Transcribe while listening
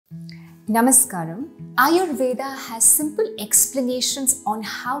Namaskaram. Ayurveda has simple explanations on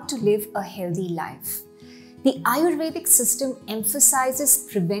how to live a healthy life. The Ayurvedic system emphasizes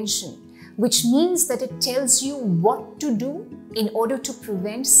prevention, which means that it tells you what to do in order to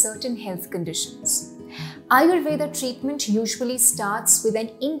prevent certain health conditions. Ayurveda treatment usually starts with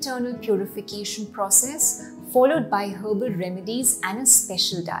an internal purification process followed by herbal remedies and a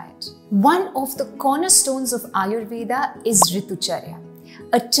special diet. One of the cornerstones of Ayurveda is Ritucharya,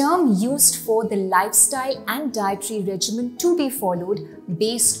 a term used for the lifestyle and dietary regimen to be followed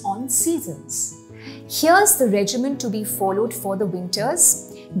based on seasons. Here's the regimen to be followed for the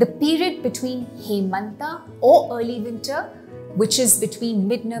winters: the period between Hemanta or early winter, which is between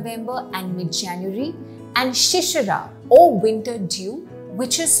mid-November and mid-January, and Shishira or winter dew,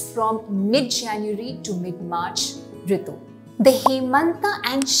 which is from mid-January to mid-March Ritu. The Hemanta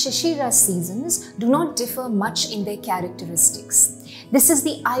and Shishira seasons do not differ much in their characteristics. This is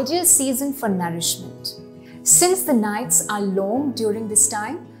the ideal season for nourishment. Since the nights are long during this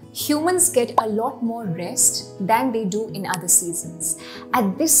time, humans get a lot more rest than they do in other seasons.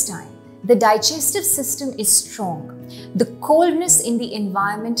 At this time, the digestive system is strong. The coldness in the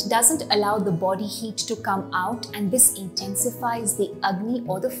environment doesn't allow the body heat to come out, and this intensifies the Agni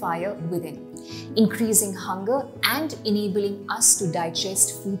or the fire within, increasing hunger and enabling us to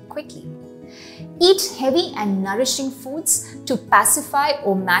digest food quickly. Eat heavy and nourishing foods to pacify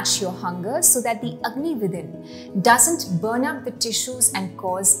or match your hunger so that the Agni within doesn't burn up the tissues and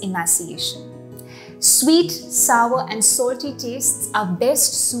cause emaciation. Sweet, sour and salty tastes are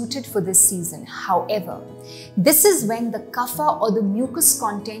best suited for this season. However, this is when the kapha or the mucus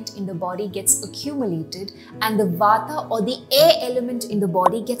content in the body gets accumulated and the vata or the air element in the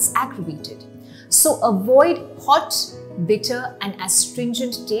body gets aggravated. So avoid hot, bitter and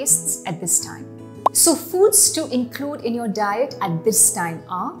astringent tastes at this time. So foods to include in your diet at this time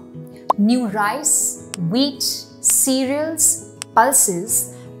are new rice, wheat, cereals,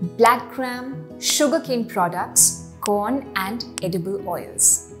 pulses, black gram, sugarcane products, corn and edible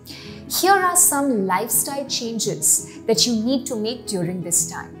oils. Here are some lifestyle changes that you need to make during this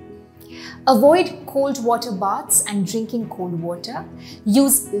time. Avoid cold water baths and drinking cold water.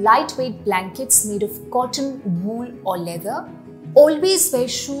 Use lightweight blankets made of cotton, wool or leather. Always wear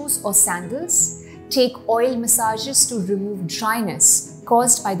shoes or sandals. Take oil massages to remove dryness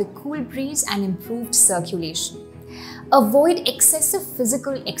caused by the cool breeze and improved circulation. Avoid excessive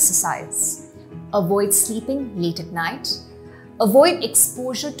physical exercise. Avoid sleeping late at night. Avoid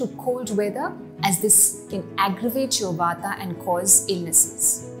exposure to cold weather, as this can aggravate your vata and cause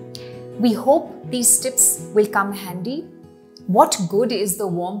illnesses. We hope these tips will come handy. What good is the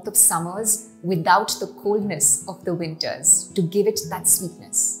warmth of summers without the coldness of the winters to give it that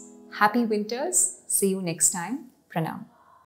sweetness? Happy winters. See you next time. Pranam.